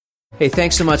Hey,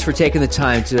 thanks so much for taking the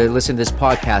time to listen to this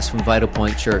podcast from Vital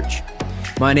Point Church.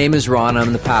 My name is Ron.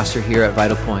 I'm the pastor here at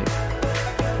Vital Point.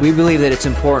 We believe that it's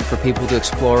important for people to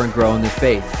explore and grow in their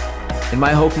faith. And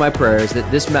my hope, my prayer is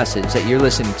that this message that you're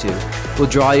listening to will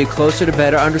draw you closer to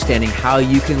better understanding how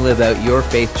you can live out your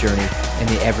faith journey in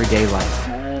the everyday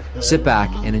life. Sit back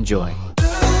and enjoy.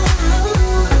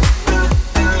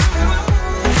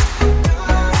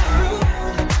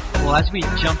 Well, as we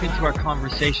jump into our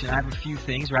conversation, I have a few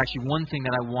things, or actually one thing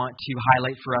that I want to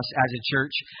highlight for us as a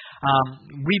church.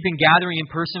 We've been gathering in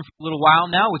person for a little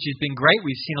while now, which has been great.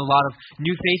 We've seen a lot of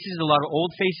new faces, a lot of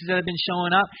old faces that have been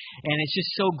showing up, and it's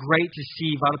just so great to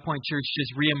see Vital Point Church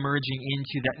just re-emerging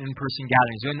into that in-person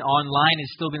gatherings. And online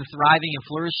has still been thriving and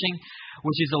flourishing,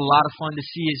 which is a lot of fun to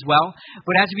see as well.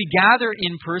 But as we gather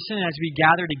in person, as we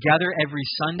gather together every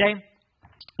Sunday,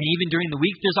 and even during the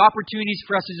week, there's opportunities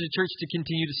for us as a church to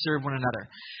continue to serve one another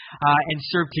and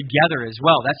serve together as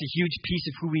well. That's a huge piece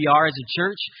of who we are as a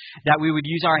church, that we would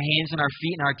use our hands and our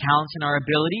feet and our talents and our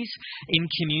abilities in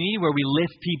community where we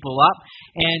lift people up.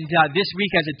 And this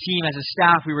week as a team, as a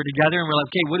staff, we were together and we're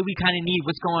like, okay, what do we kind of need?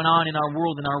 What's going on in our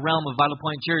world, in our realm of Vital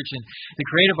Point Church? And the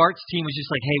creative arts team was just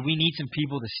like, hey, we need some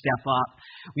people to step up.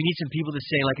 We need some people to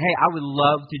say like, hey, I would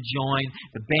love to join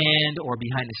the band or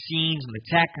behind the scenes and the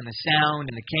tech and the sound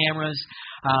and the cameras,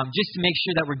 just to make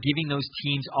sure that we're giving those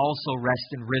teams also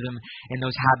rest and rhythm in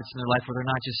those habits in their life where they're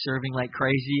not just serving like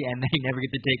crazy and they never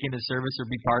get to take into service or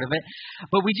be part of it.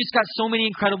 But we just got so many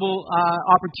incredible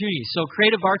opportunities. So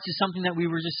creative arts is something that we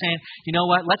were just saying, you know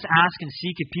what, let's ask and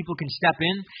seek if people can step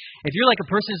in. If you're like a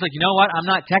person who's like, you know what, I'm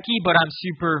not techie, but I'm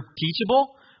super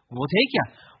teachable, we'll take you.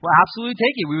 We'll absolutely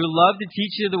take it. We would love to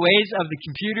teach you the ways of the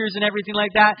computers and everything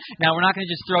like that. Now, we're not going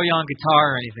to just throw you on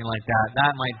guitar or anything like that.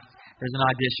 There's an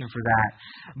audition for that.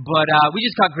 But we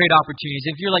just got great opportunities.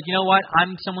 If you're like, you know what,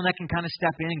 I'm someone that can kind of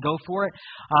step in and go for it,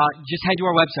 just head to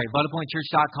our website,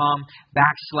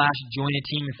 vitalpointchurch.com/join a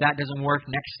team. If that doesn't work,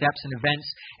 next steps and events,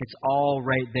 it's all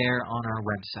right there on our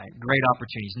website. Great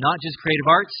opportunities. Not just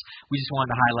creative arts. We just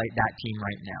wanted to highlight that team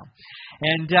right now.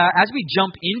 And as we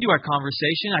jump into our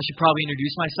conversation, I should probably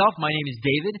introduce myself. My name is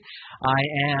David. I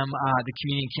am the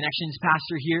Community Connections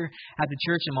pastor here at the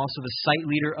church. I'm also the site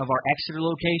leader of our Exeter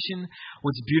location.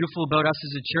 What's beautiful about us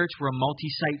as a church, we're a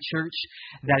multi-site church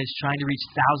that is trying to reach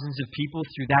thousands of people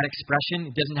through that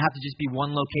expression. It doesn't have to just be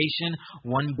one location,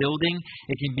 one building.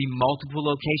 It can be multiple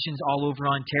locations all over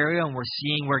Ontario, and we're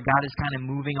seeing where God is kind of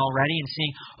moving already and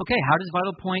seeing, okay, how does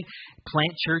Vital Point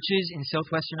plant churches in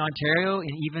southwestern Ontario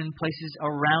and even places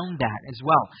around that as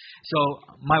well? So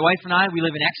my wife and I, we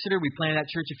live in Exeter. We planted that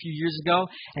church a few years ago,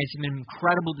 and it's been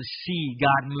incredible to see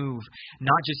God move,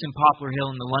 not just in Poplar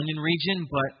Hill in the London region,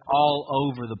 but all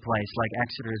over the place, like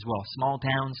Exeter as well. Small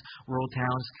towns, rural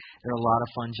towns, they're a lot of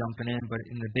fun jumping in, but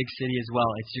in the big city as well,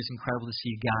 it's just incredible to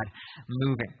see God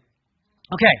moving.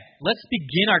 Okay, let's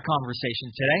begin our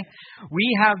conversation today. We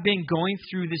have been going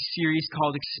through this series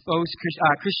called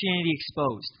Christianity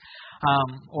Exposed.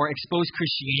 Or Exposed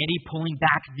Christianity, pulling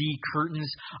back the curtains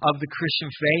of the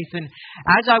Christian faith. And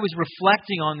as I was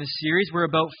reflecting on this series, we're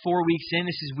about 4 weeks in.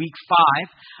 This is week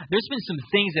 5. There's been some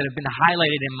things that have been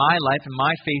highlighted in my life, in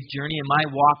my faith journey, in my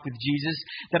walk with Jesus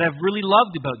that I've really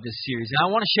loved about this series. And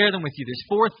I want to share them with you. There's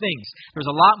 4 things. There's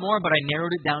a lot more, but I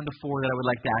narrowed it down to 4 that I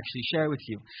would like to actually share with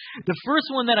you. The first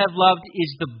one that I've loved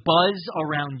is the buzz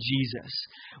around Jesus.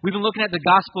 We've been looking at the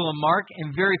Gospel of Mark,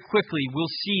 and very quickly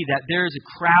we'll see that there is a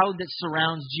crowd that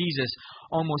surrounds Jesus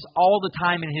almost all the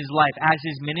time in his life as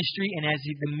his ministry and as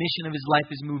the mission of his life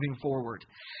is moving forward.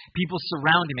 People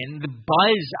surround him, and the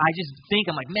buzz,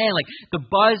 I'm like, man, like the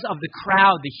buzz of the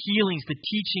crowd, the healings, the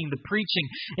teaching, the preaching,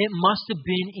 it must have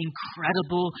been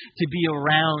incredible to be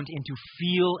around and to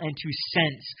feel and to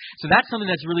sense. So that's something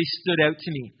that's really stood out to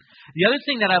me. The other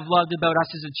thing that I've loved about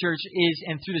us as a church is,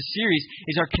 and through the series,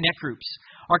 is our connect groups.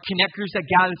 Our connect groups that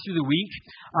gather through the week,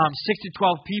 6 to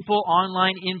 12 people,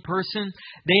 online, in person,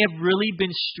 they have really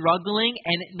been struggling,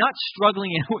 and not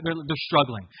struggling, they're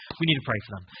struggling. We need to pray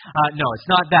for them. No,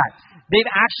 it's not that. They've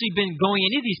actually been going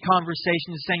into these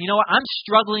conversations saying, you know what, I'm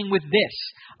struggling with this.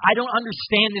 I don't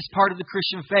understand this part of the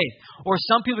Christian faith. Or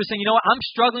some people are saying, you know what, I'm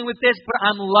struggling with this,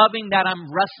 but I'm loving that I'm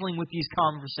wrestling with these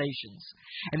conversations.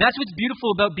 And that's what's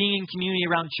beautiful about being in community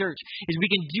around church, is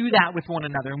we can do that with one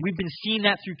another. And we've been seeing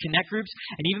that through connect groups,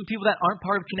 And even people that aren't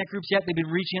part of Connect groups yet, they've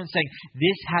been reaching out and saying,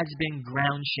 this has been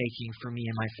ground shaking for me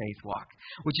in my faith walk,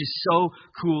 which is so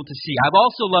cool to see. I've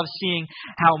also loved seeing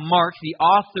how Mark, the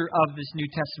author of this New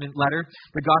Testament letter,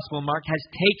 the Gospel of Mark, has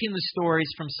taken the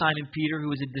stories from Simon Peter, who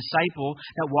was a disciple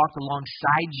that walked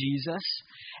alongside Jesus,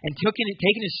 and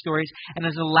taken his stories and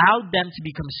has allowed them to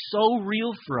become so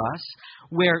real for us,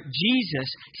 where Jesus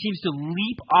seems to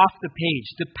leap off the page.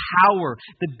 The power,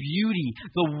 the beauty,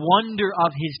 the wonder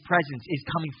of his presence is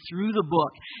coming through the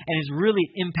book and has really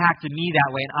impacted me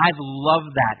that way, and I've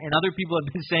loved that. And other people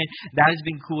have been saying that has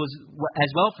been cool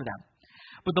as well for them.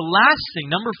 But the last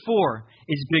thing, number 4,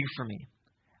 is big for me,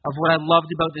 of what I loved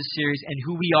about this series and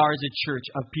who we are as a church,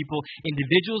 of people,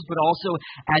 individuals, but also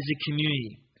as a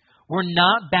community. We're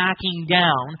not backing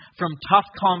down from tough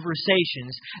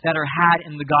conversations that are had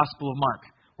in the Gospel of Mark.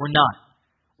 We're not.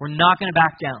 We're not going to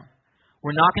back down.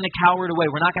 We're not going to cower it away.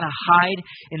 We're not going to hide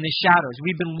in the shadows.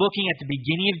 We've been looking at the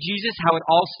beginning of Jesus, how it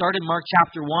all started in Mark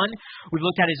chapter 1. We've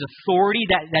looked at his authority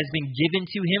that has been given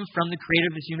to him from the creator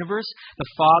of this universe, the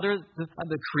Father,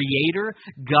 the Creator,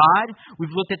 God.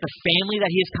 We've looked at the family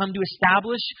that he has come to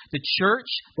establish, the church,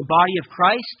 the body of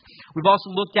Christ. We've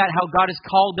also looked at how God has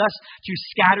called us to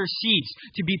scatter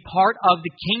seeds, to be part of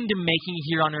the kingdom making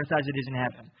here on earth as it is in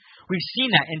heaven. We've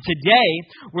seen that. And today,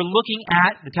 we're looking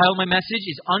at, the title of my message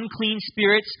is Unclean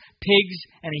Spirits, Pigs,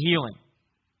 and a Healing.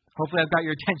 Hopefully I've got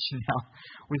your attention now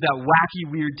with that wacky,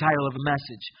 weird title of a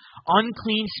message.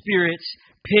 Unclean Spirits,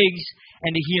 Pigs,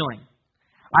 and a Healing.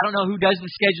 I don't know who does the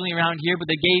scheduling around here,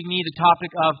 but they gave me the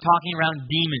topic of talking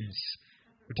around demons.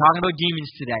 We're talking about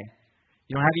demons today.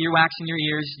 You don't have earwax in your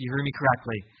ears. You heard me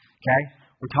correctly. Okay?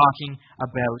 We're talking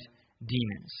about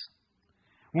demons.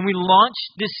 When we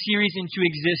launched this series into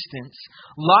existence,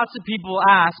 lots of people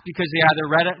ask, because they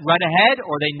either read ahead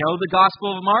or they know the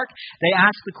Gospel of Mark, they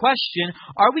ask the question,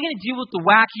 are we going to deal with the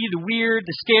wacky, the weird,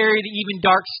 the scary, the even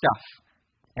dark stuff?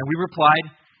 And we replied,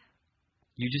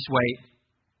 you just wait.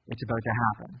 It's about to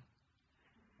happen.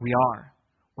 We are.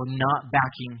 We're not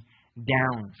backing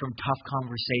down from tough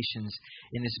conversations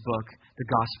in this book, the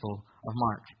Gospel of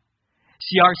Mark.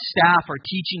 See, our staff, our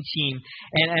teaching team,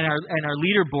 and our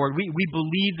leaderboard, we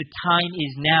believe the time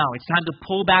is now. It's time to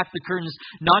pull back the curtains,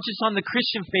 not just on the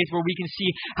Christian faith, where we can see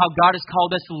how God has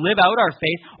called us to live out our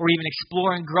faith, or even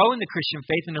explore and grow in the Christian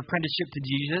faith in apprenticeship to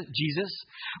Jesus,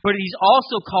 but He's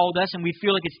also called us, and we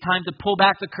feel like it's time to pull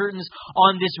back the curtains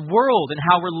on this world and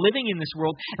how we're living in this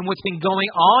world and what's been going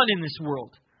on in this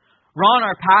world. Ron,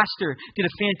 our pastor, did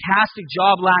a fantastic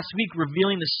job last week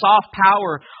revealing the soft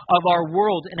power of our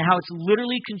world and how it's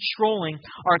literally controlling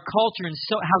our culture, and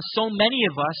how so many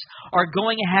of us are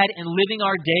going ahead and living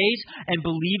our days and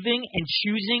believing and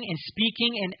choosing and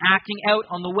speaking and acting out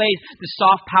on the ways the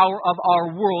soft power of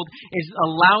our world is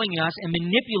allowing us and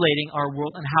manipulating our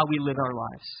world and how we live our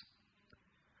lives.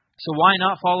 So why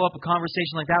not follow up a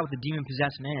conversation like that with a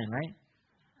demon-possessed man, right?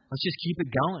 Let's just keep it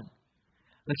going.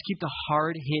 Let's keep the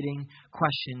hard-hitting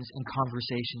questions and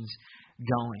conversations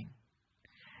going.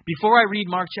 Before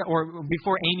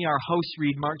Amy, our host,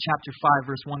 read Mark chapter 5,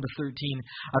 verse 1 to 13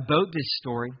 about this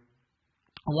story,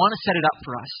 I want to set it up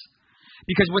for us.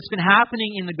 Because what's been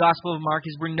happening in the Gospel of Mark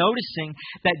is we're noticing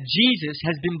that Jesus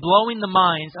has been blowing the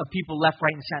minds of people left,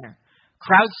 right, and center.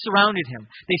 Crowds surrounded him.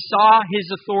 They saw his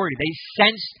authority. They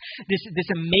sensed this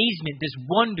amazement, this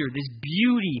wonder, this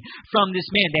beauty from this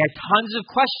man. They had tons of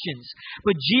questions.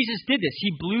 But Jesus did this.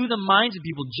 He blew the minds of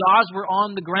people. Jaws were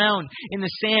on the ground in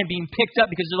the sand being picked up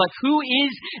because they're like, who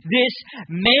is this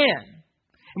man?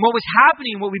 And what was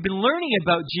happening, what we've been learning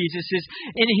about Jesus is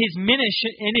in his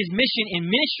mission and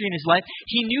ministry in his life,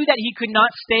 he knew that he could not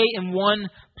stay in one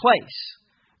place.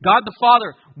 God the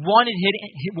Father wanted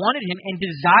him and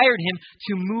desired him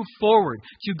to move forward,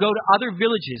 to go to other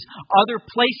villages, other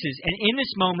places. And in this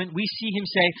moment, we see him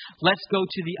say, let's go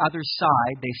to the other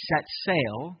side. They set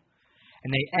sail,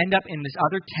 and they end up in this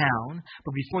other town.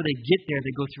 But before they get there,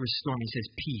 they go through a storm. He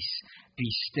says, peace, be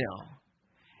still.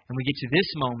 And we get to this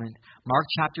moment, Mark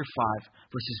chapter 5,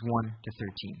 verses 1 to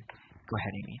 13. Go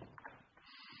ahead, Amy.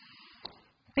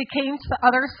 They came to the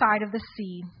other side of the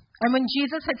sea. And when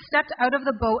Jesus had stepped out of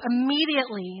the boat,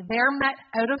 immediately there met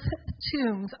out of the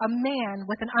tombs a man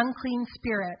with an unclean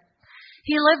spirit.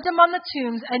 He lived among the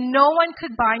tombs, and no one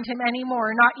could bind him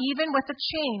anymore, not even with a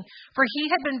chain, for he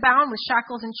had been bound with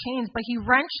shackles and chains, but he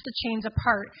wrenched the chains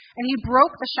apart, and he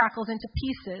broke the shackles into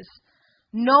pieces.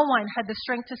 No one had the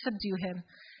strength to subdue him.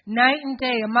 Night and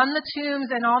day, among the tombs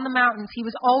and on the mountains, he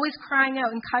was always crying out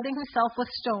and cutting himself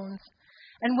with stones.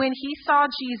 And when he saw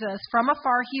Jesus from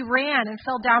afar, he ran and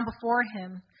fell down before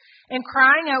him. And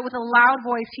crying out with a loud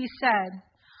voice, he said,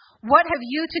 What have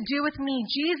you to do with me,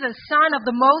 Jesus, Son of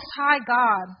the Most High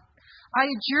God? I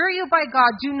adjure you by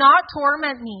God, do not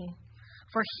torment me.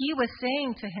 For he was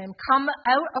saying to him, Come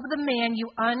out of the man, you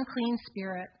unclean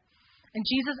spirit. And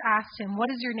Jesus asked him,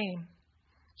 What is your name?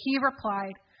 He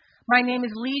replied, My name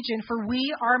is Legion, for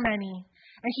we are many.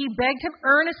 And he begged him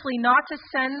earnestly not to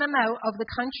send them out of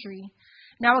the country.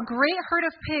 Now a great herd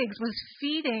of pigs was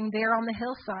feeding there on the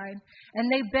hillside, and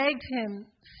they begged him,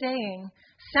 saying,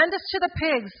 Send us to the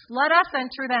pigs, let us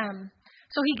enter them.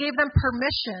 So he gave them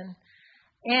permission,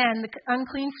 and the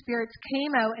unclean spirits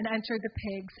came out and entered the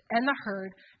pigs, and the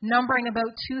herd, numbering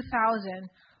about 2,000,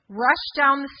 rushed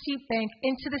down the steep bank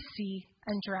into the sea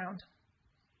and drowned.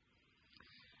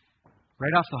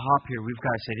 Right off the hop here, we've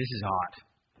got to say this is odd.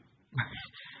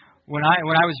 When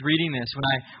I was reading this,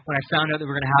 when I found out that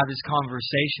we're going to have this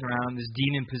conversation around this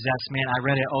demon-possessed man, I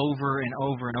read it over and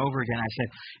over and over again. I said,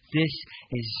 this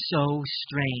is so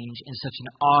strange and such an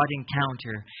odd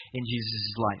encounter in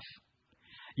Jesus' life.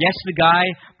 Yes, the guy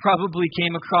probably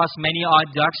came across many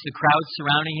odd ducks, the crowd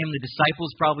surrounding him, the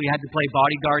disciples probably had to play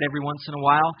bodyguard every once in a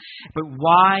while. But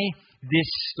why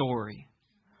this story?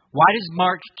 Why does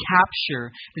Mark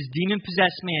capture this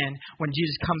demon-possessed man when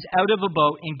Jesus comes out of a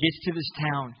boat and gets to this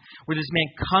town where this man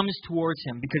comes towards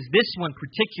him? Because this one in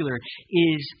particular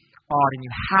is odd, and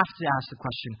you have to ask the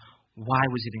question, why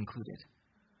was it included?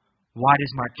 Why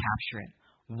does Mark capture it?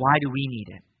 Why do we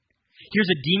need it?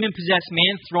 Here's a demon-possessed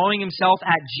man throwing himself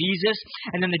at Jesus,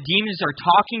 and then the demons are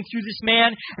talking through this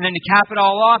man, and then to cap it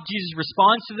all off, Jesus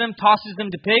responds to them, tosses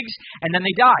them to pigs, and then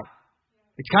they die.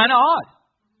 It's kind of odd.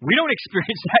 We don't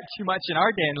experience that too much in our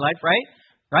day in life, right?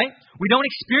 Right? We don't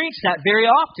experience that very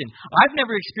often. I've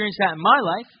never experienced that in my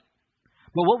life.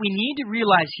 But what we need to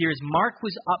realize here is Mark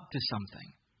was up to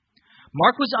something.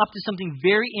 Mark was up to something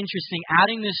very interesting,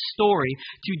 adding this story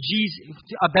to Jesus,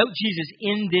 about Jesus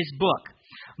in this book.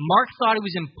 Mark thought it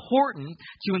was important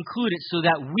to include it so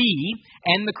that we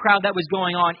and the crowd that was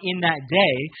going on in that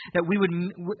day, that we would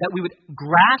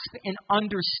grasp and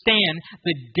understand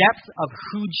the depth of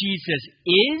who Jesus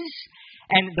is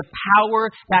and the power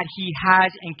that he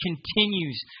has and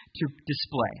continues to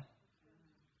display.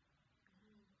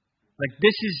 Like,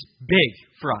 this is big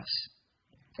for us.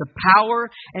 The power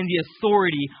and the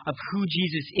authority of who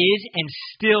Jesus is and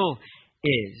still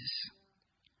is.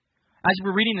 As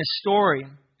we're reading this story,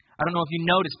 I don't know if you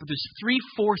noticed, but there's three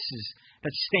forces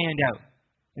that stand out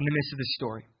in the midst of this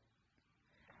story.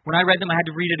 When I read them, I had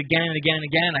to read it again and again and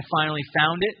again, and I finally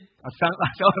found it. I felt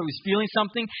I was feeling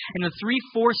something. And the three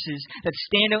forces that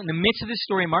stand out in the midst of this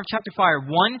story in Mark chapter 5 are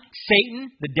 1, Satan,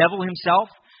 the devil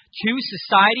himself. 2,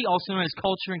 society, also known as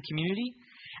culture and community.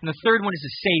 And the third one is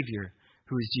the Savior,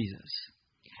 who is Jesus.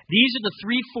 These are the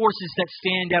three forces that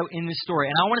stand out in this story.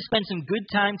 And I want to spend some good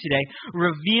time today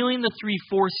revealing the three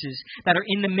forces that are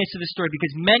in the midst of the story,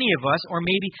 because many of us, or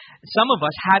maybe some of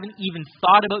us, haven't even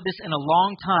thought about this in a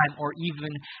long time or even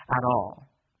at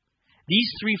all. These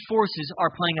three forces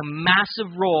are playing a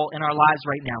massive role in our lives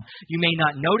right now. You may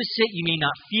not notice it, you may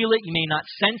not feel it, you may not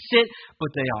sense it,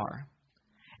 but they are.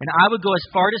 And I would go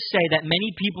as far to say that many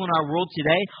people in our world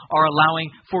today are allowing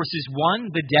forces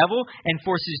 1, the devil, and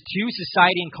forces 2,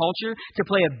 society and culture, to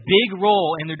play a big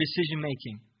role in their decision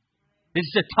making. This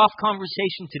is a tough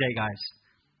conversation today, guys.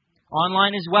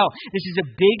 Online as well. This is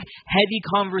a big, heavy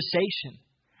conversation.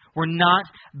 We're not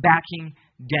backing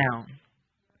down.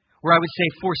 Where I would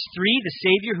say force 3, the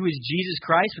Savior, who is Jesus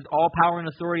Christ with all power and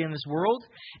authority in this world,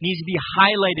 needs to be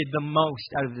highlighted the most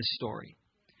out of this story.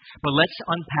 But let's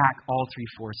unpack all three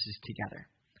forces together.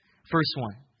 First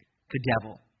one, the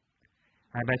devil.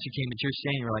 I bet you came to church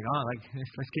today and you were like,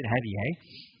 let's get heavy, eh?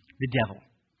 The devil.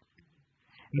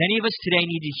 Many of us today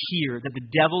need to hear that the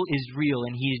devil is real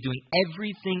and he is doing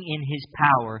everything in his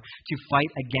power to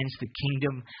fight against the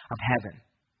kingdom of heaven.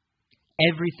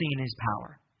 Everything in his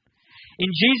power.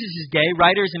 In Jesus' day,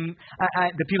 writers and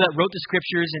the people that wrote the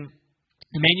scriptures and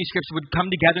the manuscripts would come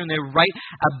together and they would write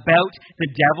about the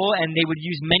devil, and they would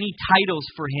use many titles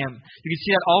for him. You can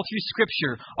see that all through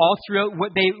Scripture, all throughout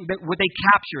what they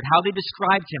captured, how they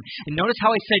described him. And notice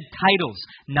how I said titles,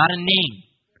 not a name.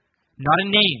 Not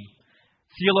a name.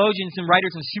 Theologians and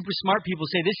writers and super smart people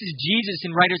say this is Jesus,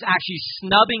 and writers actually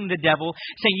snubbing the devil,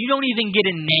 saying you don't even get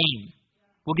a name.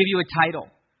 We'll give you a title.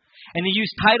 And they use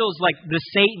titles like the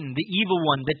Satan, the evil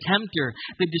one, the tempter,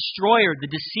 the destroyer, the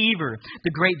deceiver,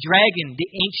 the great dragon,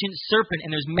 the ancient serpent,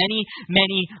 and there's many,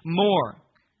 many more.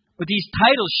 But these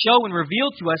titles show and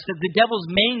reveal to us that the devil's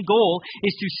main goal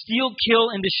is to steal, kill,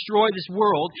 and destroy this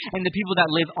world and the people that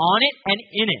live on it and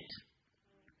in it.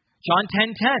 John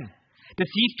 10:10. The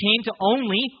thief came to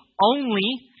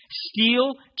only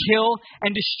steal, kill,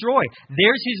 and destroy.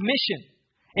 There's his mission.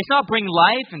 It's not bring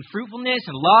life and fruitfulness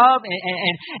and love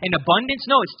and abundance.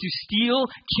 No, it's to steal,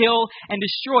 kill, and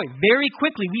destroy. Very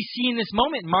quickly, we see in this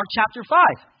moment in Mark chapter 5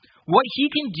 what he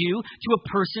can do to a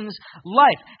person's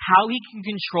life, how he can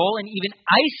control and even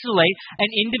isolate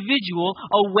an individual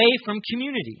away from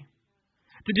community.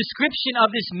 The description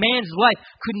of this man's life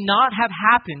could not have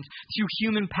happened through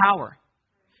human power.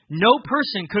 No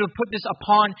person could have put this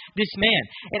upon this man.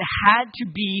 It had to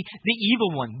be the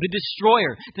evil one, the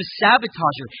destroyer, the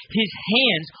sabotager. His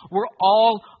hands were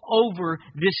all over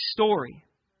this story.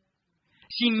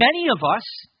 See, many of us,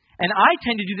 and I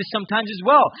tend to do this sometimes as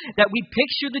well, that we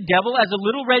picture the devil as a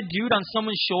little red dude on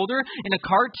someone's shoulder in a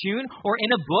cartoon or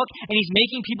in a book, and he's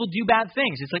making people do bad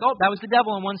things. It's like, oh, that was the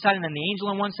devil on one side and then the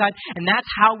angel on one side, and that's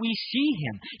how we see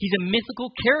him. He's a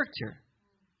mythical character.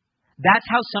 That's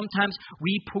how sometimes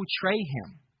we portray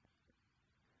him.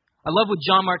 I love what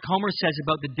John Mark Comer says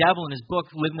about the devil in his book,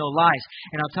 Live No Lies.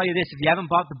 And I'll tell you this, if you haven't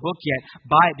bought the book yet,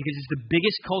 buy it because it's the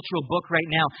biggest cultural book right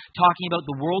now talking about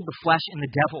the world, the flesh, and the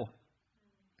devil.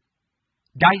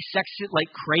 Dissects it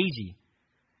like crazy.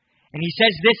 And he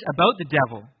says this about the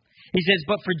devil. He says,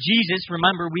 but for Jesus,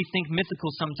 remember, we think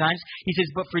mythical sometimes. He says,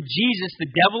 but for Jesus,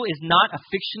 the devil is not a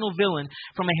fictional villain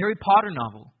from a Harry Potter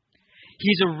novel.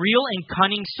 He's a real and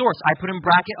cunning source. I put in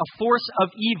bracket, a force of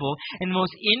evil and the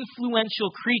most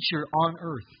influential creature on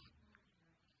earth.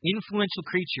 Influential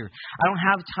creature. I don't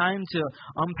have time to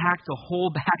unpack the whole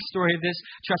backstory of this.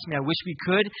 Trust me, I wish we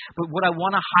could. But what I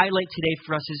want to highlight today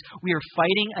for us is we are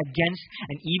fighting against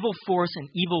an evil force,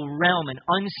 an evil realm, an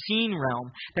unseen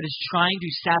realm that is trying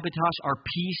to sabotage our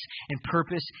peace and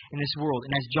purpose in this world.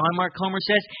 And as John Mark Comer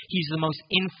says, he's the most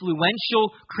influential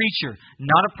creature,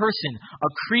 not a person,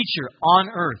 a creature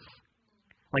on earth.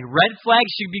 Like red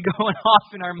flags should be going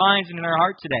off in our minds and in our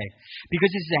heart today. Because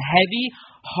it's a heavy,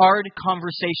 hard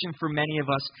conversation for many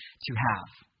of us to have.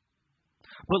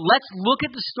 But let's look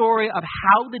at the story of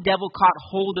how the devil caught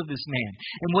hold of this man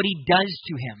and what he does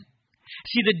to him.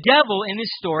 See, the devil in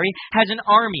this story has an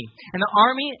army. And the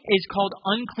army is called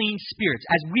unclean spirits,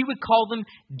 as we would call them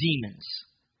demons.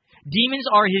 Demons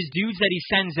are his dudes that he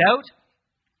sends out.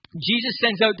 Jesus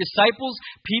sends out disciples,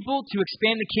 people to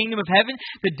expand the kingdom of heaven.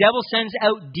 The devil sends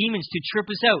out demons to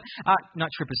trip us out. Not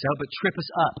trip us out, but trip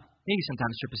us up. Maybe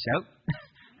sometimes trip us out.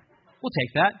 We'll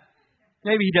take that.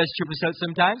 Maybe he does trip us out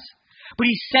sometimes.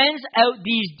 But he sends out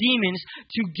these demons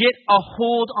to get a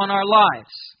hold on our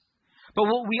lives. But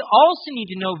what we also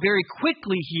need to know very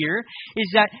quickly here is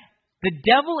that the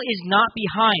devil is not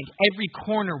behind every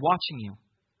corner watching you.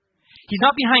 He's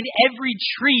not behind every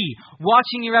tree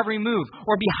watching your every move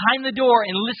or behind the door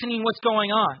and listening what's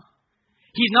going on.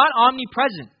 He's not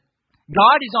omnipresent.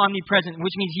 God is omnipresent,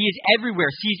 which means he is everywhere,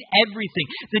 sees everything.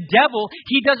 The devil,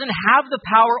 he doesn't have the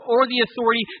power or the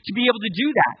authority to be able to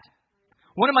do that.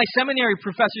 One of my seminary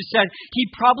professors said,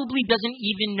 he probably doesn't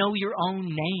even know your own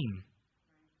name.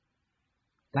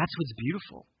 That's what's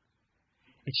beautiful.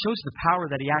 It shows the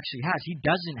power that he actually has. He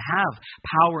doesn't have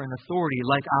power and authority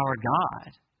like our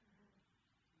God.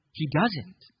 He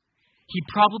doesn't. He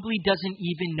probably doesn't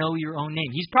even know your own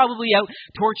name. He's probably out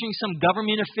torturing some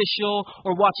government official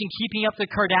or watching Keeping Up the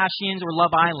Kardashians or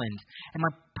Love Island. And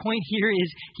my point here is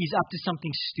he's up to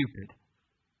something stupid.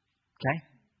 Okay?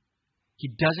 He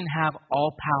doesn't have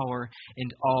all power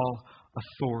and all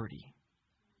authority.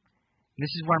 And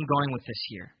this is where I'm going with this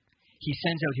here. He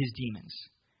sends out his demons.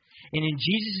 And in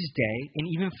Jesus' day, and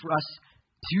even for us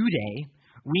today,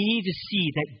 we need to see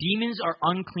that demons are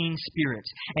unclean spirits.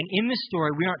 And in this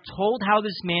story, we aren't told how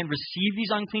this man received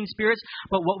these unclean spirits,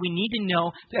 but what we need to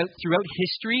know throughout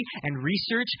history and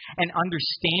research and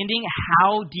understanding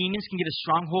how demons can get a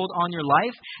stronghold on your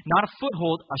life, not a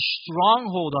foothold, a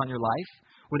stronghold on your life,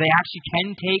 where they actually can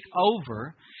take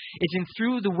over, is in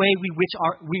through the way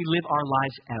we live our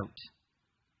lives out.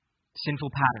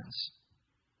 Sinful patterns,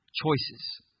 choices.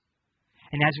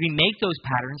 And as we make those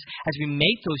patterns, as we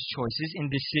make those choices and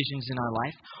decisions in our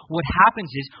life, what happens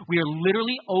is we are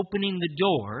literally opening the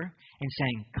door and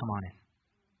saying, come on in.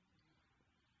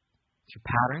 Through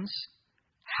patterns,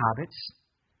 habits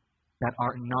that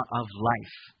are not of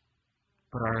life,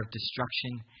 but are of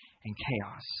destruction and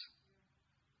chaos.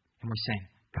 And we're saying,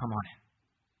 come on in.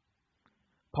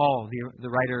 Paul, the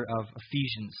writer of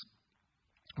Ephesians,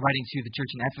 writing to the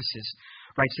church in Ephesus,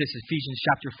 writes this, Ephesians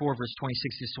chapter 4, verse 26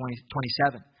 to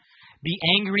 27. Be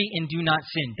angry and do not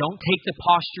sin. Don't take the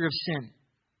posture of sin.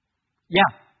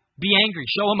 Yeah, be angry.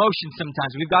 Show emotion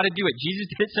sometimes. We've got to do it. Jesus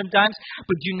did it sometimes.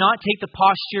 But do not take the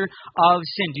posture of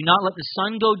sin. Do not let the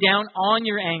sun go down on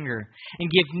your anger. And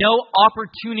give no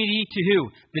opportunity to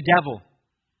who? The devil.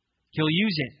 He'll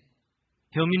use it.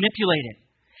 He'll manipulate it.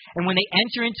 And when they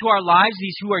enter into our lives,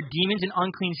 these who are demons and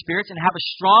unclean spirits and have a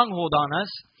stronghold on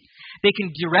us, they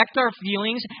can direct our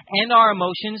feelings and our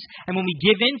emotions, and when we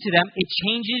give in to them, it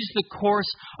changes the course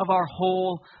of our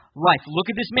whole life. Look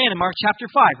at this man in Mark chapter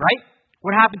 5, right?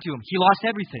 What happened to him? He lost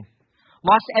everything.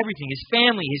 Lost everything. His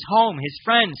family, his home, his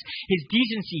friends, his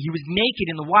decency. He was naked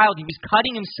in the wild. He was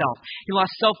cutting himself. He lost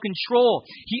self-control.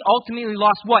 He ultimately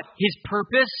lost what? His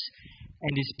purpose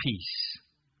and his peace.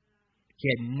 He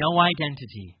had no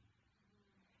identity.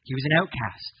 He was an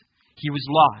outcast. He was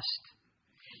lost.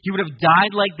 He would have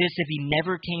died like this if he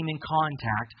never came in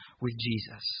contact with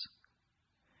Jesus.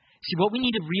 See, what we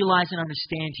need to realize and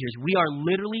understand here is we are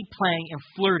literally playing and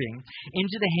flirting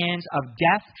into the hands of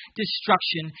death,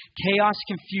 destruction, chaos,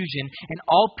 confusion, and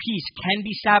all peace can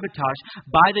be sabotaged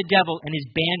by the devil and his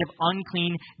band of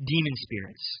unclean demon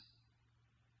spirits.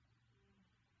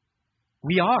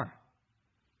 We are.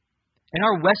 In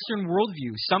our Western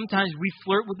worldview, sometimes we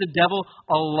flirt with the devil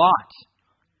a lot,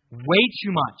 way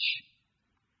too much.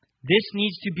 This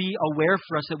needs to be aware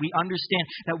for us that we understand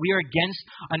that we are against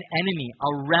an enemy,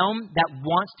 a realm that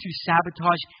wants to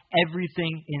sabotage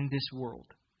everything in this world.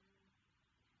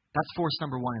 That's force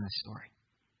number one in this story.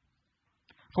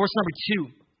 Force number two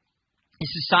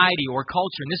is society or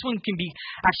culture. And this one can be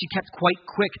actually kept quite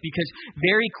quick because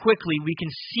very quickly we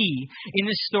can see in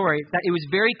this story that it was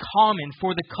very common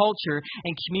for the culture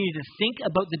and community to think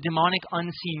about the demonic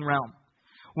unseen realm.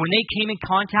 When they came in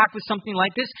contact with something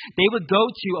like this, they would go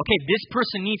to, okay, this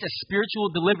person needs a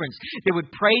spiritual deliverance. They would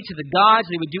pray to the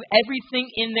gods. They would do everything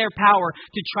in their power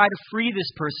to try to free this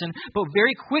person. But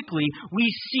very quickly, we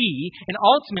see, and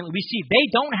ultimately we see, they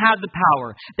don't have the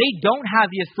power. They don't have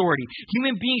the authority.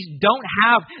 Human beings don't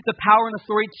have the power and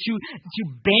authority to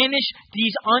banish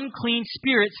these unclean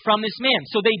spirits from this man.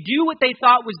 So they do what they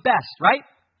thought was best, right?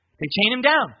 They chain him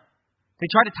down. They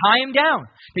try to tie him down.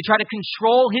 They try to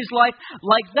control his life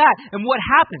like that. And what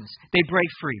happens? They break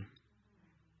free.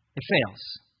 It fails.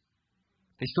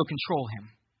 They still control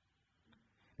him.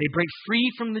 They break free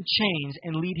from the chains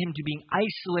and lead him to being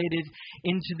isolated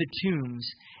into the tombs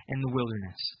and the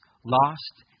wilderness.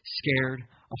 Lost, scared,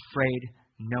 afraid,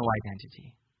 no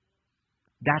identity.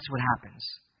 That's what happens.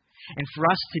 And for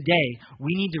us today,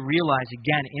 we need to realize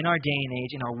again, in our day and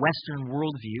age, in our Western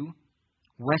worldview,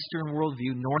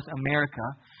 North America,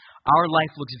 our life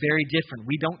looks very different.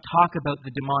 We don't talk about the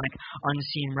demonic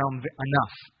unseen realm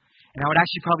enough. And I would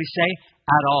actually probably say,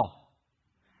 at all.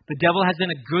 The devil has done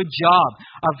a good job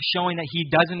of showing that he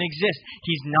doesn't exist.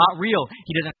 He's not real.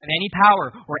 He doesn't have any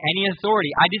power or any authority.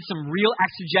 I did some real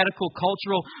exegetical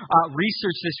cultural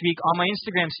research this week on my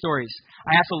Instagram stories.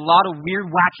 I asked a lot of weird,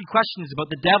 wacky questions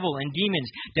about the devil and demons.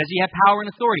 Does he have power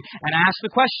and authority? And I asked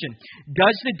the question,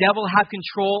 does the devil have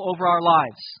control over our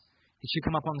lives? It should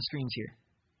come up on the screens here.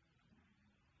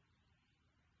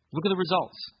 Look at the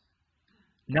results.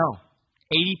 No.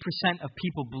 80% of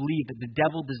people believe that the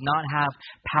devil does not have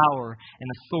power and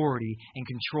authority and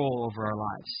control over our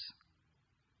lives.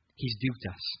 He's duped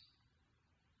us.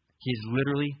 He's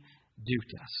literally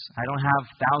duped us. I don't have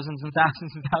thousands and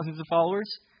thousands and thousands of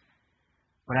followers,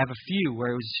 but I have a few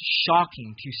where it was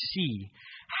shocking to see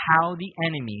how the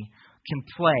enemy can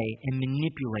play and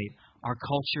manipulate our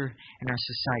culture and our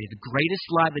society. The greatest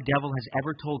lie the devil has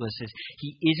ever told us is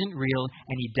he isn't real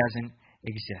and he doesn't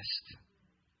exist.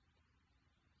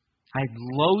 I had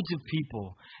loads of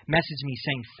people message me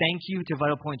saying thank you to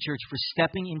Vital Point Church for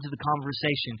stepping into the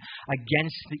conversation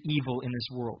against the evil in this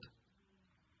world.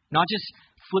 Not just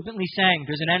flippantly saying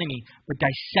there's an enemy, but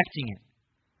dissecting it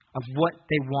of what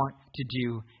they want to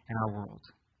do in our world.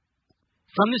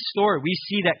 From this story, we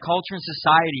see that culture and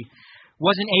society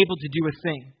wasn't able to do a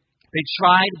thing. They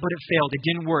tried, but it failed. It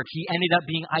didn't work. He ended up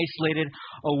being isolated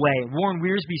away. Warren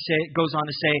Wiersbe goes on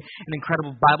to say, an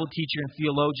incredible Bible teacher and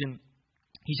theologian,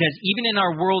 he says, even in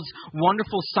our world's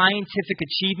wonderful scientific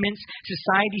achievements,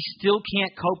 society still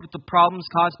can't cope with the problems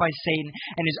caused by Satan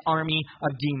and his army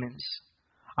of demons.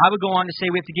 I would go on to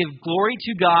say we have to give glory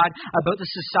to God about the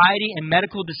society and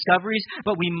medical discoveries,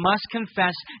 but we must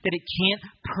confess that it can't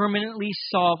permanently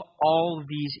solve all of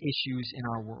these issues in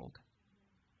our world.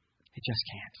 It just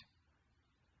can't.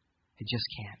 It just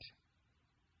can't.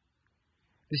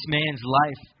 This man's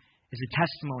life is a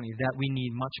testimony that we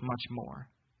need much, much more.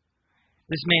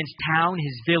 This man's town,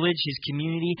 his village, his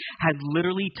community had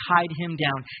literally tied him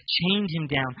down, chained him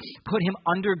down, put him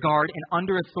under guard and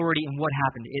under authority. And what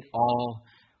happened? It all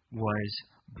was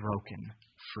broken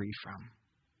free from.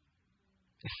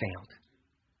 It failed.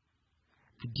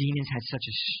 The demons had such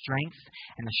a strength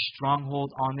and a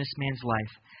stronghold on this man's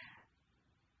life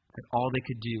that all they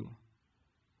could do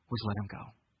was let him go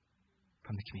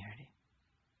from the community.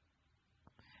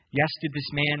 Yes, did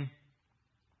this man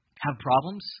have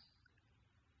problems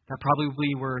that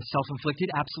probably were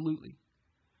self-inflicted? Absolutely.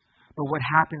 But what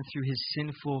happened through his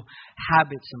sinful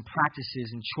habits and practices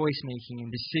and choice-making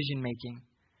and decision-making,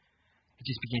 it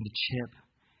just began to chip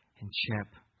and chip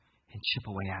and chip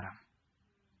away at him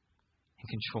and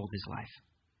controlled his life.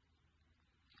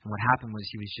 And what happened was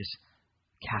he was just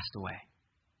cast away.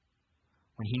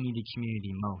 When he needed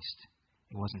community most,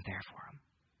 it wasn't there for him.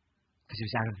 Because it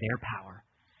was out of their power,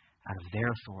 out of their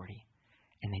authority,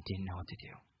 and they didn't know what to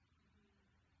do.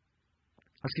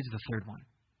 Let's get to the third one.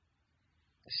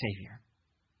 The Savior.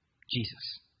 Jesus.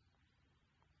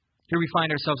 Here we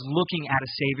find ourselves looking at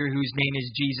a Savior whose name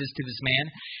is Jesus to this man.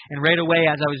 And right away,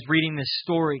 as I was reading this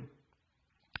story,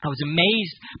 I was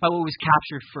amazed by what was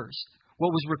captured first, what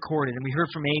was recorded. And we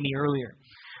heard from Amy earlier.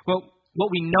 Well,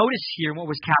 what we notice here, what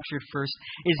was captured first,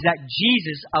 is that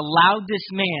Jesus allowed this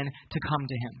man to come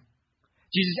to him.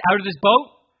 Jesus out of this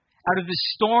boat, out of the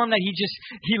storm that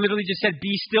he literally just said,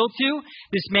 be still to,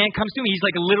 this man comes to him. He's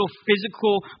like a little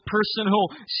physical, personal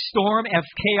storm of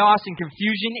chaos and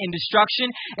confusion and destruction.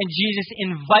 And Jesus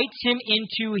invites him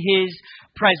into his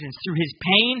presence. Through his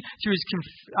pain, through his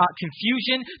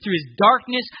confusion, through his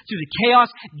darkness, through the chaos,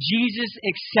 Jesus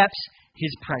accepts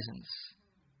his presence.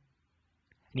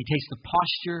 And he takes the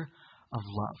posture of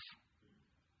love.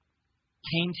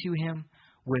 Came to him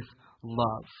with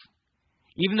love.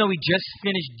 Even though he just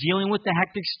finished dealing with the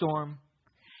hectic storm,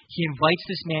 he invites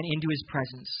this man into his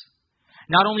presence.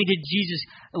 Not only did Jesus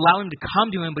allow him to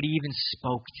come to him, but he even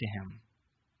spoke to him.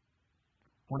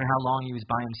 I wonder how long he was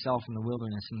by himself in the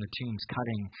wilderness, in the tombs,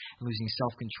 cutting and losing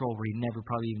self-control, where he'd never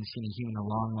probably even seen a human in a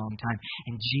long, long time.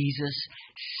 And Jesus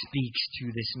speaks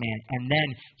to this man, and then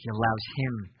he allows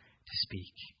him to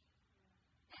speak.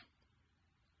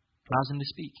 Allows him to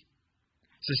speak.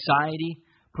 Society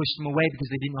pushed him away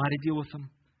because they didn't know how to deal with him.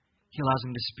 He allows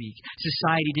him to speak.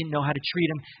 Society didn't know how to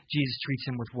treat him. Jesus treats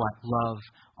him with what? Love,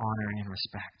 honor, and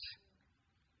respect.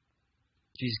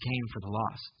 Jesus came for the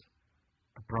lost,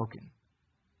 the broken,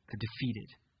 the defeated.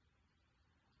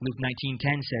 Luke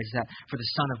 19:10 says that for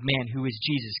the Son of Man, who is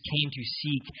Jesus, came to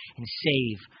seek and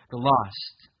save the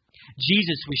lost.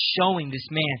 Jesus was showing this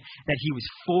man that he was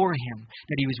for him,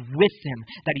 that he was with him,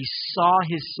 that he saw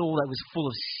his soul that was full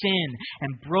of sin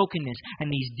and brokenness and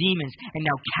these demons, and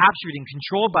now captured and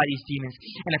controlled by these demons,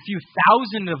 and a few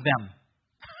thousand of them.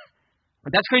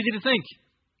 But that's crazy to think.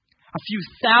 A few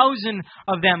thousand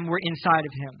of them were inside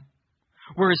of him,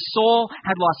 where his soul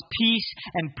had lost peace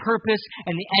and purpose,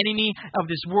 and the enemy of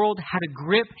this world had a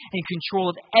grip and control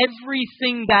of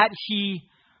everything that he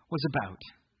was about.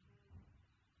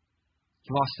 He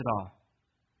lost it all.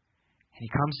 And he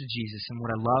comes to Jesus, and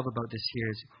what I love about this here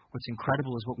is what's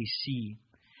incredible is what we see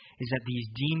is that these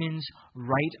demons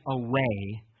right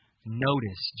away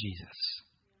notice Jesus.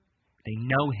 They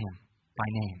know him by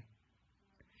name.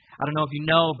 I don't know if you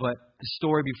know, but the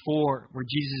story before where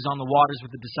Jesus is on the waters with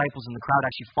the disciples and the crowd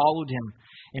actually followed him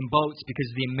in boats because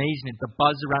of the amazement, the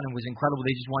buzz around him was incredible.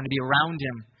 They just wanted to be around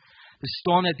him. The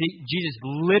storm that Jesus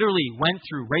literally went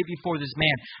through right before this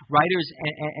man, writers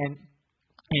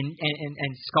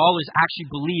and scholars actually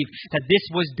believe that this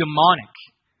was demonic.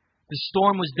 The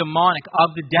storm was demonic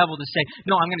of the devil to say,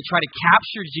 no, I'm going to try to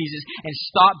capture Jesus and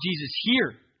stop Jesus here.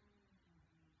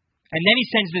 And then he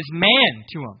sends this man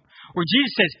to him, where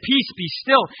Jesus says, peace, be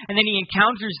still. And then he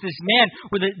encounters this man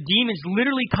where the demons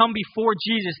literally come before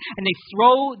Jesus and they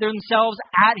throw themselves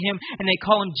at him and they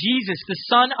call him Jesus, the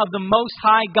Son of the Most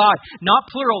High God.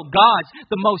 Not plural, gods,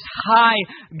 the Most High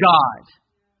God.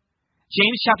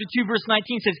 James chapter 2 verse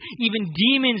 19 says, even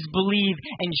demons believe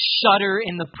and shudder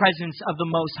in the presence of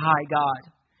the Most High God.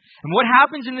 And what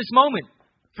happens in this moment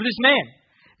for this man?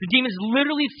 The demons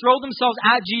literally throw themselves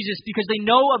at Jesus because they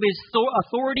know of his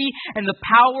authority and the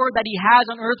power that he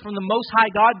has on earth from the Most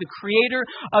High God, the creator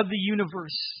of the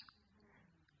universe.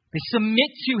 They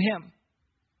submit to him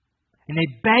and they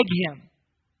beg him.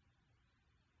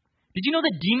 Did you know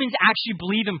that demons actually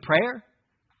believe in prayer?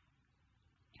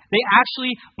 They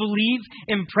actually believe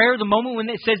in prayer. The moment when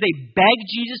it says they beg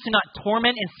Jesus to not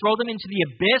torment and throw them into the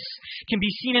abyss can be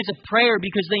seen as a prayer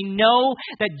because they know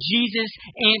that Jesus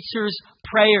answers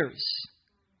prayers.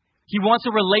 He wants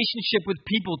a relationship with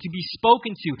people to be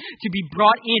spoken to be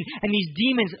brought in. And these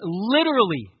demons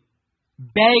literally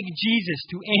beg Jesus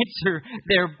to answer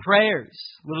their prayers.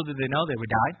 Little did they know they would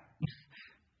die.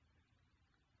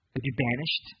 They'd be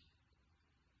banished.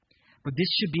 But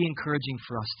this should be encouraging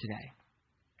for us today.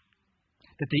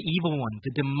 That the evil one,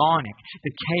 the demonic,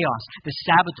 the chaos, the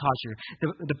sabotager,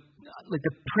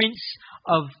 the prince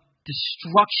of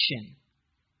destruction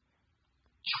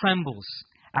trembles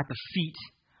at the feet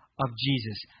of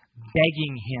Jesus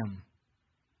begging him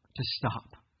to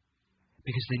stop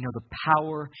because they know the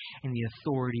power and the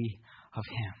authority of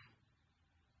him.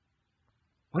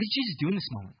 What is Jesus doing in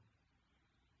this moment?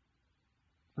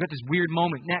 We've got this weird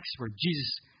moment next where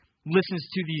Jesus listens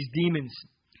to these demons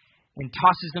and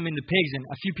tosses them into pigs. And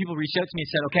a few people reached out to me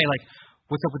and said, okay, like,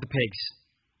 what's up with the pigs?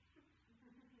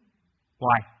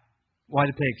 Why? Why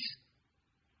the pigs?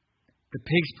 The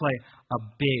pigs play a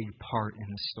big part in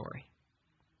the story.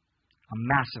 A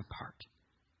massive part.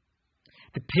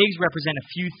 The pigs represent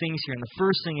a few things here. And the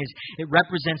first thing is it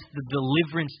represents the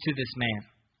deliverance to this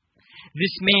man.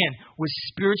 This man was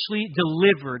spiritually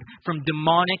delivered from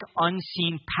demonic,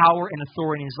 unseen power and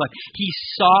authority in his life. He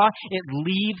saw it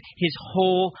leave his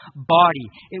whole body.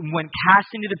 When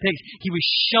cast into the pigs, he was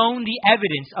shown the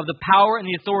evidence of the power and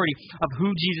the authority of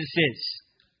who Jesus is.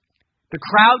 The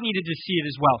crowd needed to see it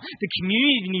as well. The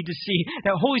community needed to see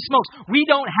that, holy smokes, we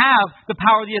don't have the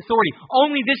power or the authority.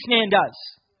 Only this man does.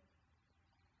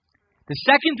 The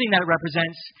second thing that it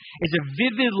represents is a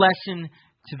vivid lesson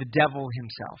to the devil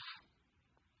himself.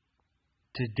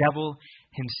 To the devil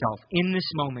himself. In this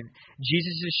moment,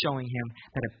 Jesus is showing him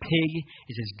that a pig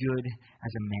is as good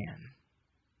as a man.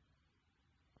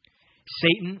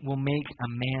 Satan will make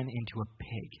a man into a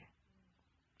pig,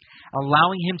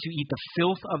 allowing him to eat the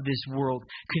filth of this world,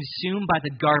 consumed by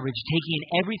the garbage, taking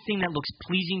in everything that looks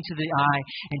pleasing to the eye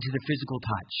and to the physical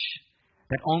touch,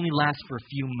 that only lasts for a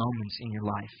few moments in your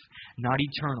life, not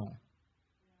eternal.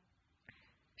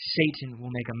 Satan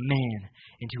will make a man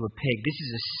into a pig. This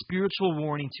is a spiritual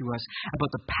warning to us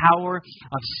about the power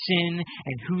of sin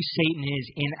and who Satan is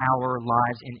in our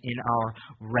lives and in our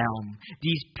realm.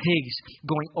 These pigs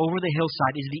going over the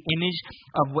hillside is the image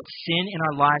of what sin in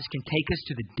our lives can take us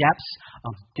to the depths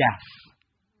of death.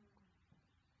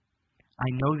 I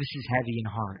know this is heavy and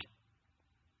hard.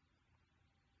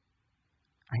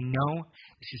 I know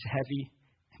this is heavy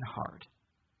and hard.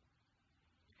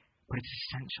 But it's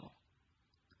essential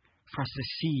for us to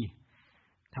see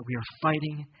that we are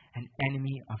fighting an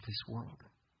enemy of this world.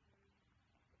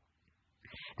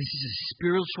 This is a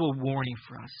spiritual warning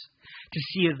for us to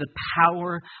see the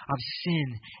power of sin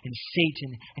and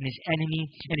Satan and his enemy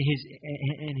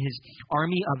and his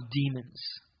army of demons.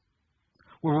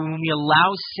 Where when we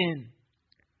allow sin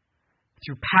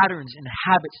through patterns and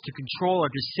habits to control our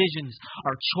decisions,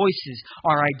 our choices,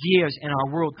 our ideas, and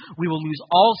our world, we will lose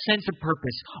all sense of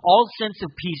purpose, all sense of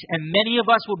peace, and many of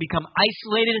us will become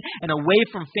isolated and away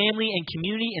from family and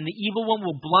community, and the evil one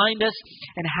will blind us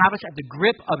and have us at the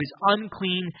grip of his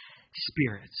unclean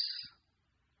spirits.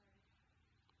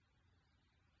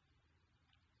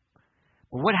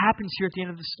 But what happens here at the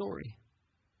end of the story?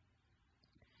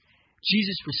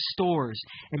 Jesus restores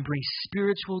and brings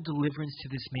spiritual deliverance to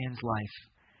this man's life.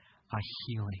 A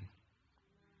healing.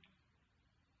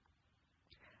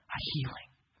 A healing.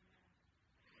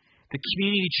 The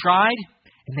community tried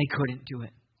and they couldn't do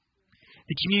it.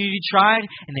 The community tried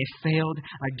and they failed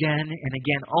again and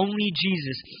again. Only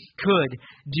Jesus could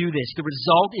do this. The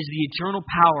result is the eternal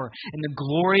power and the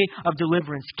glory of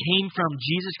deliverance came from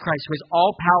Jesus Christ, who has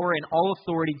all power and all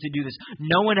authority to do this.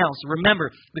 No one else.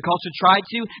 Remember, the culture tried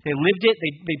to, they lived it,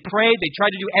 they prayed, they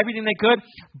tried to do everything they could,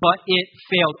 but it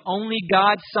failed. Only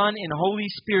God, Son, and Holy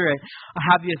Spirit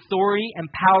have the authority and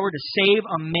power to save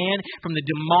a man from the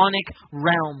demonic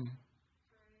realm.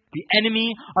 The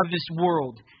enemy of this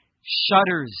world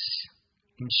shudders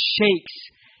and shakes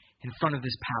in front of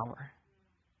this power.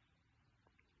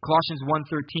 Colossians 1:13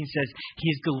 says, He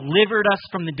has delivered us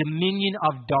from the dominion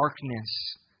of darkness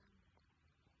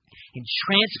and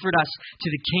transferred us to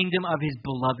the kingdom of His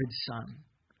beloved Son.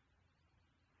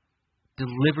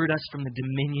 Delivered us from the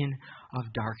dominion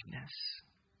of darkness.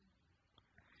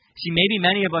 See, maybe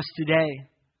many of us today,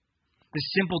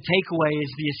 the simple takeaway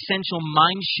is the essential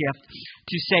mind shift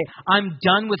to say, I'm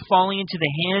done with falling into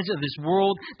the hands of this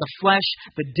world, the flesh,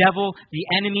 the devil, the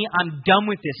enemy. I'm done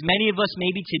with this. Many of us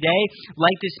maybe today,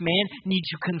 like this man, need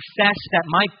to confess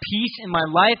that my peace in my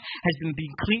life has been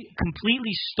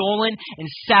completely stolen and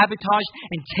sabotaged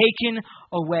and taken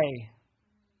away.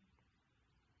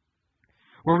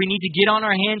 Where we need to get on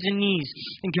our hands and knees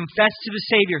and confess to the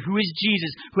Savior, who is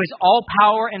Jesus, who has all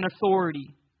power and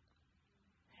authority.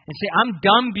 And say, I'm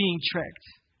done being tricked.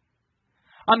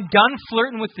 I'm done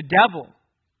flirting with the devil.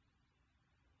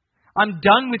 I'm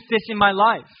done with this in my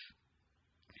life.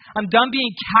 I'm done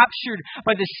being captured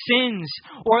by the sins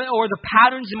or the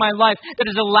patterns in my life that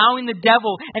is allowing the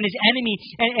devil and his enemy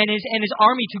and his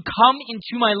army to come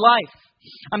into my life.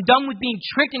 I'm done with being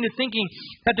tricked into thinking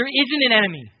that there isn't an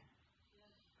enemy.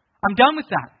 I'm done with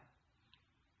that.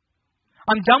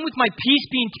 I'm done with my peace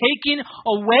being taken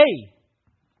away.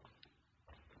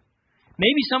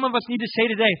 Maybe some of us need to say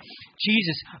today,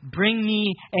 Jesus, bring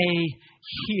me a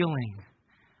healing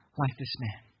like this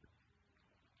man.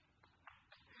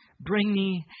 Bring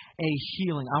me a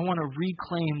healing. I want to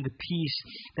reclaim the peace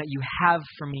that you have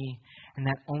for me and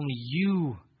that only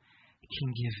you can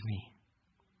give me.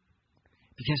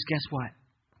 Because guess what?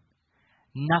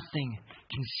 Nothing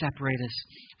can separate us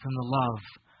from the love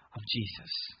of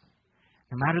Jesus.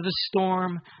 No matter the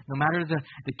storm, no matter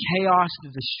the chaos,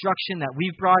 the destruction that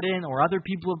we've brought in or other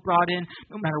people have brought in,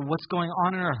 no matter what's going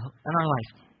on in our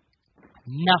life,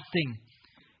 nothing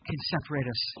can separate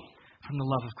us from the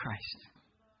love of Christ.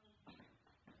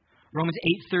 Romans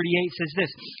 8:38 says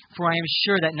this, "For I am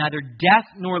sure that neither death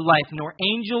nor life, nor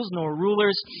angels nor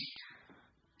rulers..."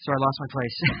 Sorry, I lost my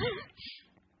place.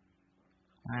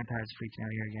 My iPad's freaking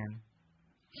out here again.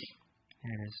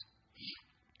 There it is.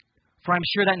 "For I am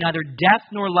sure that neither death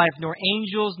nor life, nor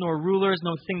angels nor rulers,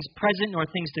 nor things present nor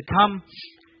things to come,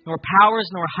 nor powers,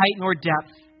 nor height, nor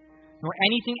depth, nor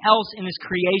anything else in this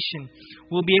creation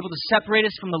will be able to separate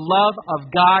us from the love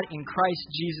of God in Christ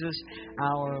Jesus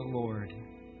our Lord."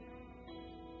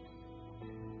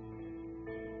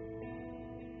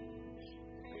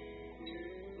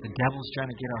 The devil's trying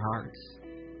to get our hearts.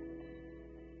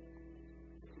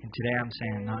 And today I'm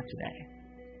saying, not today.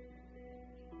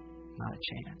 Not a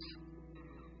chance.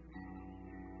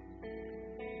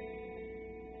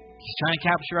 He's trying to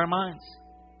capture our minds.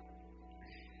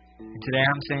 And today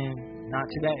I'm saying, not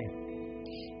today.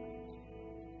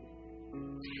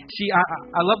 See,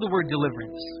 I love the word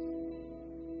deliverance.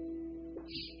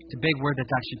 It's a big word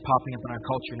that's actually popping up in our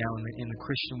culture now in the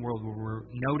Christian world, where we're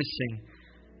noticing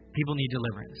people need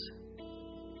deliverance.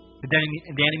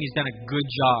 The enemy's done a good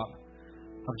job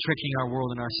of tricking our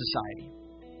world and our society.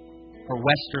 Our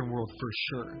Western world, for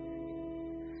sure.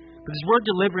 But this word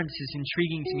deliverance is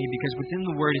intriguing to me because within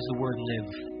the word is the word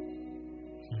live.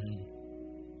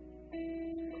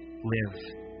 Live.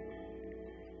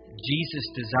 Jesus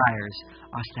desires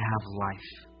us to have life.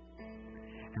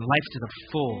 And life to the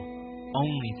full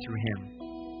only through Him.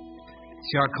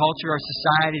 See, our culture, our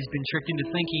society has been tricked into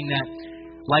thinking that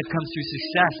life comes through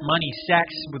success, money, sex,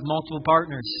 with multiple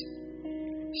partners.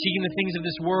 Seeking the things of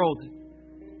this world.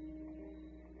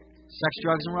 Sex,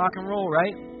 drugs, and rock and roll,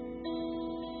 right?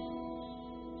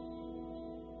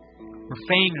 Where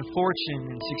fame and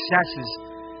fortune and successes,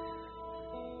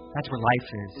 that's where life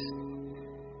is.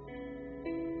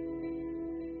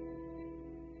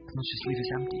 Let's just leave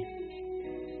us empty.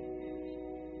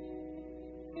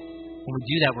 When we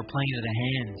do that, we're playing into the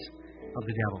hands of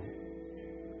the devil.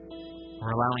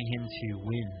 We're allowing him to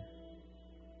win.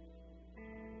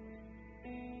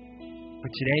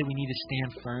 But today we need to stand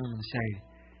firm and say,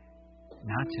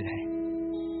 not today.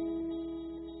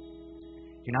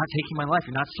 You're not taking my life.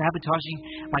 You're not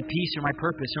sabotaging my peace or my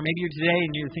purpose. Or maybe you're today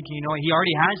and you're thinking, He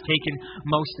already has taken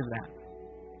most of that.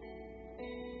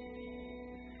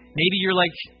 Maybe you're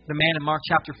like the man in Mark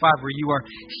chapter 5 where you are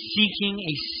seeking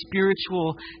a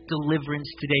spiritual deliverance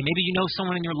today. Maybe you know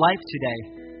someone in your life today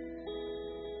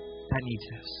that needs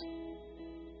this.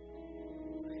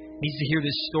 Needs to hear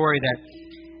this story that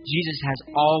Jesus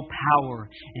has all power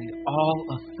and all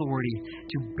authority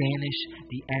to banish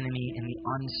the enemy in the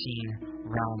unseen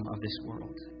realm of this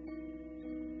world.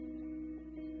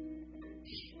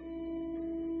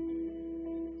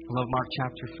 I love Mark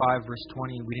chapter 5, verse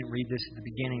 20. We didn't read this at the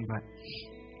beginning, but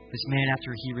this man, after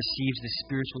he receives the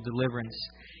spiritual deliverance,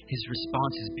 his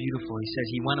response is beautiful. He says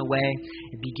he went away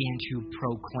and began to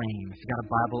proclaim. If you've got a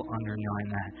Bible, underline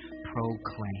that.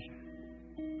 Proclaim.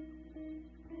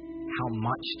 How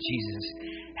much Jesus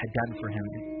had done for him.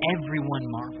 And everyone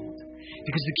marveled.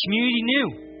 Because the community knew.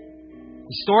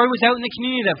 The story was out in the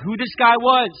community of who this guy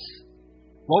was.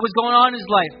 What was going on in his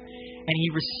life. And he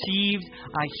received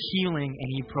a healing and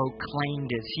he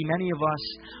proclaimed it. See, many of us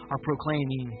are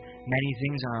proclaiming many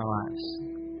things in our lives.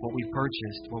 What we've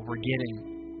purchased, what we're getting,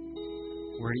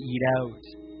 where to eat out.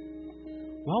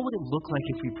 What would it look like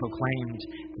if we proclaimed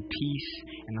the peace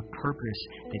and the purpose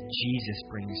that Jesus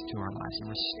brings to our lives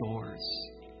and restores?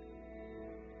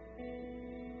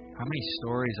 How many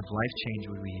stories of life change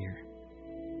would we hear?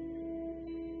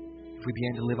 If we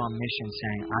began to live on mission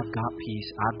saying, I've got peace,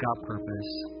 I've got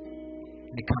purpose,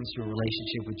 and it comes through a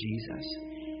relationship with Jesus,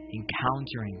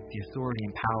 encountering the authority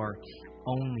and power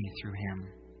only through Him.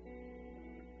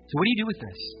 So what do you do with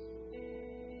this?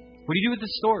 What do you do with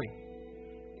this story?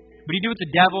 What do you do with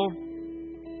the devil,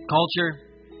 culture,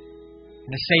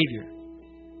 and a Savior?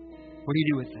 What do you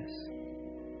do with this?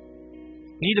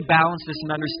 We need to balance this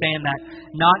and understand that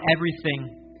not everything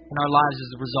in our lives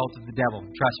is a result of the devil.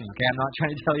 Trust me, okay? I'm not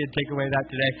trying to tell you to take away that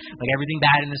today. Like everything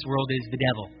bad in this world is the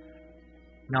devil.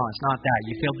 No, it's not that.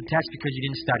 You failed the test because you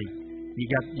didn't study.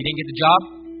 You didn't get the job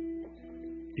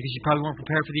because you probably weren't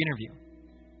prepared for the interview.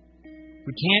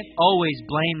 We can't always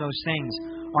blame those things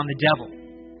on the devil.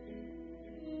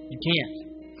 You can't.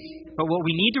 But what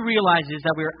we need to realize is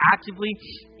that we are actively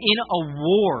in a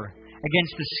war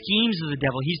against the schemes of the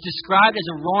devil. He's described as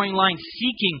a roaring lion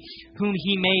seeking whom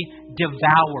he may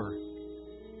devour.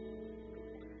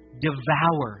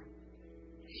 Devour.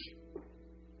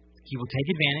 He will take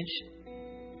advantage.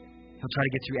 He'll try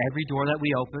to get through every door that we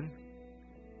open.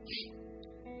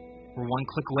 We're one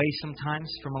click away sometimes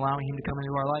from allowing him to come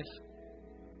into our life.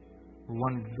 We're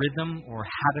one rhythm or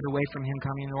habit away from him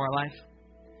coming into our life.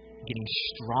 Getting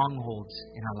strongholds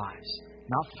in our lives.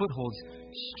 Not footholds,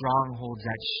 strongholds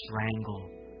that strangle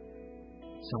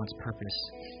someone's purpose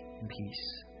and peace.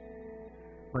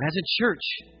 But as a church,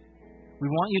 we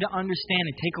want you to understand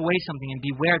and take away something and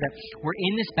beware that we're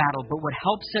in this battle, but what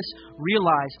helps us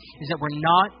realize is that we're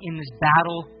not in this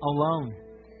battle alone.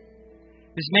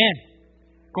 This man,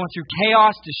 going through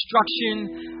chaos,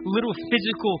 destruction, little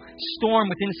physical storm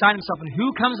within inside himself, and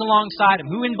who comes alongside him?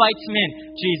 Who invites him in?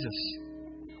 Jesus.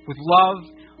 With love,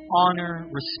 honor,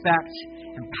 respect,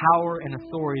 and power and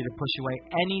authority to push away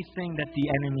anything that the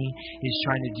enemy is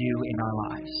trying to do in our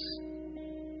lives.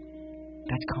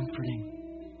 That's comforting.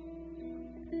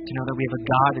 To know that we have a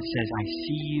God that says, I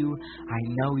see you, I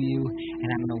know you, and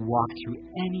I'm going to walk through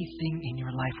anything in your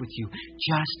life with you.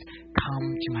 Just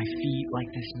come to my feet like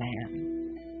this man.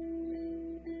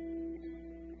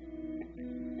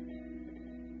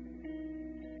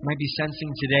 You might be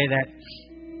sensing today that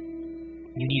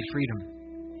you need freedom.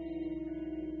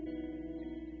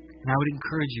 And I would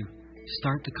encourage you to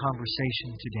start the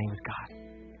conversation today with God,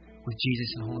 with Jesus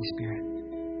and Holy Spirit.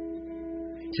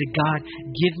 Say, God,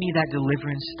 give me that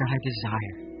deliverance that I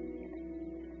desire.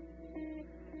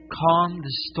 Calm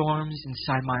the storms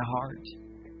inside my heart.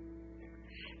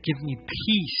 Give me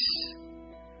peace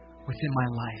within my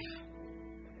life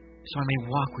so I may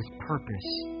walk with purpose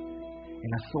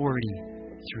and authority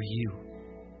through you.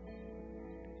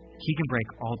 He can break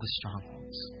all the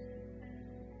strongholds.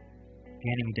 The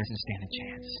enemy doesn't stand a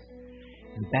chance.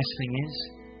 And the best thing is,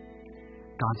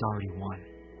 God's already won.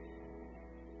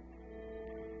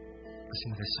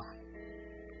 Listen to this song.